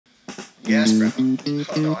Yes, Grandma.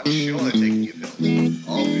 Oh no, I'm sure they're taking your pills.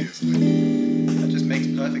 Obviously. That just makes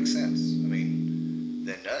perfect sense. I mean,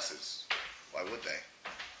 they're nurses. Why would they?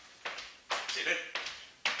 See you.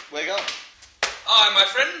 Where you going? Hi, my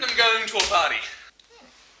friend. I'm going to a party.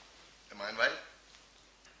 Am I invited?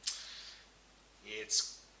 Yeah,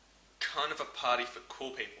 it's kind of a party for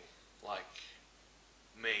cool people, like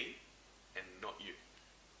me, and not you.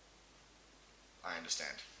 I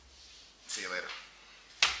understand. See you later.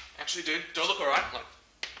 Actually, dude, do I look alright? Like,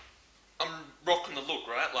 I'm rocking the look,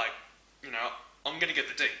 right? Like, you know, I'm gonna get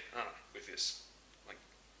the D, aren't I, with this? Like,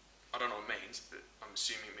 I don't know what it means, but I'm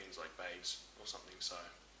assuming it means, like, babes or something, so...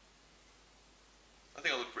 I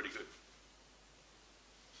think I look pretty good.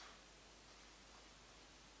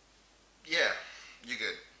 Yeah, you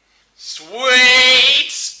good.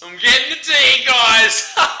 Sweet! I'm getting the D,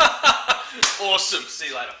 guys! Awesome. See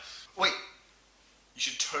you later. Wait. You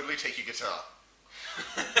should totally take your guitar.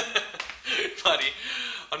 Buddy,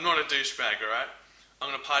 I'm not a douchebag, alright? I'm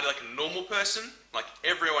gonna party like a normal person, like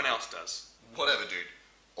everyone else does. Whatever, dude.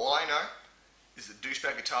 All I know is the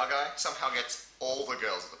douchebag guitar guy somehow gets all the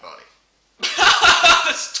girls at the party.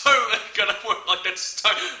 That's totally gonna work. Like,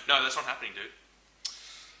 no, that's not happening, dude.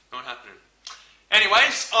 Not happening.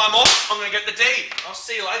 Anyways, I'm off. I'm gonna get the D. I'll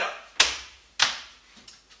see you later.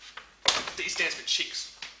 D stands for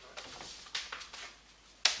chicks.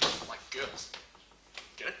 Like girls.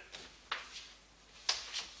 Get it?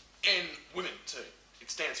 And women, too. It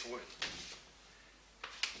stands for women.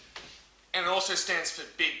 And it also stands for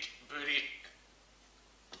big booty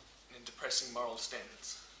and depressing moral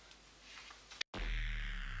standards.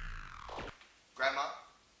 Grandma,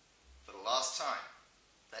 for the last time,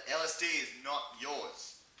 that LSD is not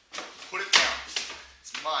yours. Put it down.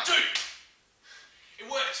 It's mine. Dude! It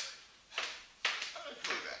worked! I don't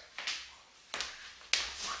believe that.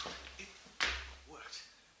 It worked.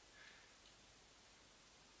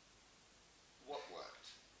 What worked?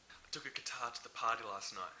 I took a guitar to the party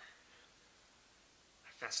last night. I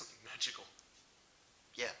found something magical.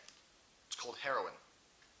 Yeah. It's called heroin.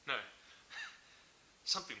 No.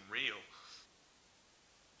 Something real.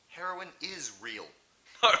 Heroin is real.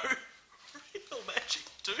 No. Real magic,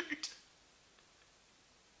 dude.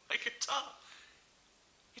 My guitar.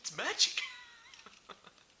 It's magic.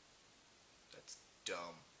 That's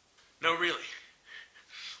dumb. No, really.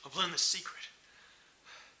 I've learned the secret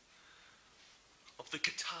of the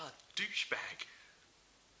guitar douchebag.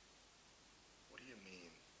 What do you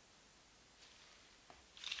mean?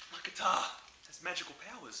 My guitar has magical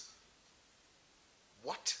powers.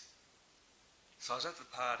 What? So I was at the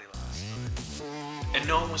party last night, and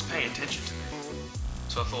no one was paying attention to me.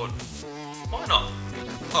 So I thought, why not?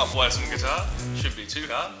 I'll play some guitar, shouldn't be too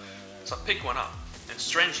hard. So I picked one up, and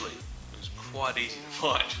strangely, it was quite easy to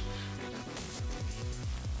find.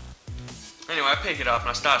 Anyway, I pick it up and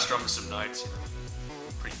I start strumming some notes,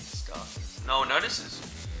 pretty stuff. No one notices.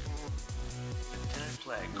 But then I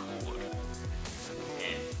play a chord,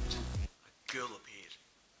 and a girl appeared.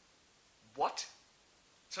 What?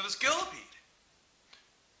 So this girl appeared.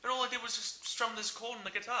 And all I did was just strum this chord on the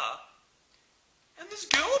guitar, and this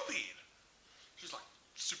girl appeared. She was like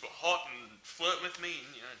super hot and flirting with me,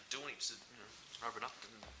 and doing heaps of rubbing up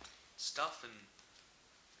and stuff. And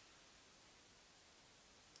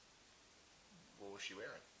What was she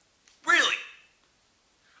wearing? really,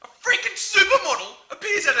 a freaking supermodel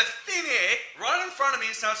appears out of thin air right in front of me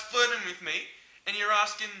and starts flirting with me, and you're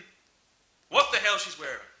asking what the hell she's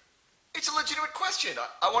wearing. It's a legitimate question.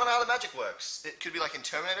 I want to know how the magic works. It could be like in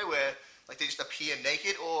Terminator where like they just appear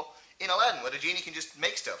naked, or in Aladdin where the genie can just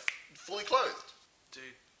make stuff fully clothed. Dude,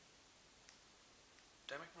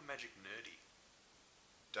 don't make my magic nerdy.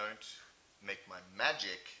 Don't make my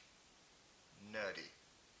magic nerdy.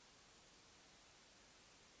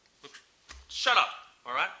 Look, shut up,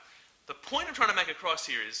 alright? The point I'm trying to make across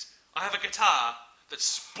here is I have a guitar that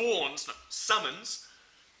summons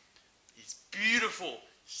these beautiful,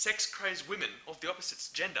 sex-crazed women of the opposite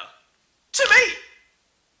gender to me!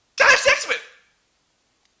 To have sex with!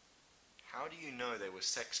 How do you know they were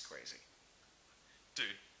sex crazy? Dude,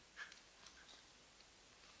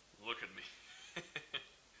 look at me.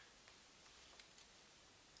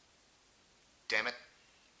 Damn it,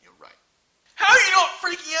 you're right. How are you not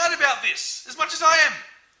freaking out about this as much as I am?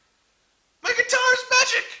 My guitar is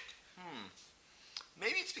magic!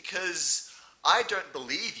 Maybe it's because I don't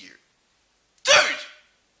believe you. Dude!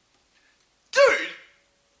 Dude!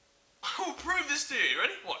 I will prove this to you.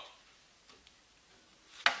 Ready? What?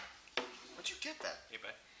 Where'd you get that? Here,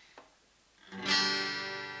 babe.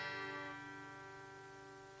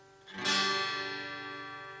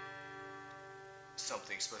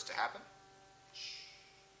 Something's supposed to happen?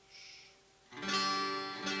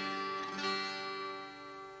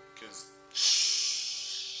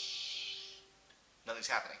 something's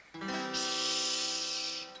happening.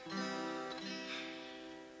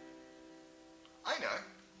 I know.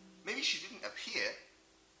 Maybe she didn't appear.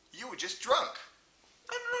 You were just drunk.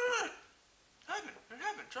 No. It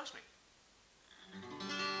happened, trust me.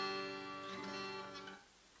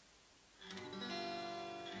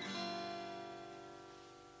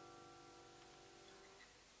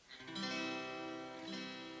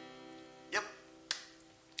 Yep.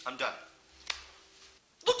 I'm done.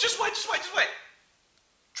 Look, just wait.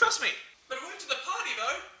 Trust me. But it went to the party,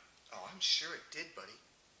 though. Oh, I'm sure it did, buddy.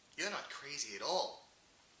 You're not crazy at all.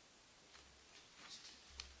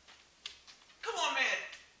 Come on, man.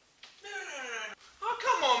 No. Oh,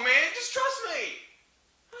 come on, man. Just trust me.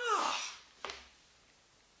 Oh,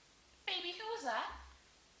 Baby, who was that?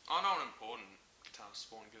 not important. Guitar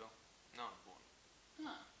spawn girl. Not important.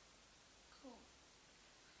 Huh. Cool.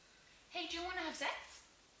 Hey, do you want to have sex?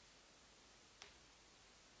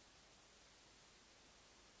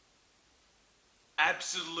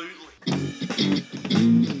 Absolutely.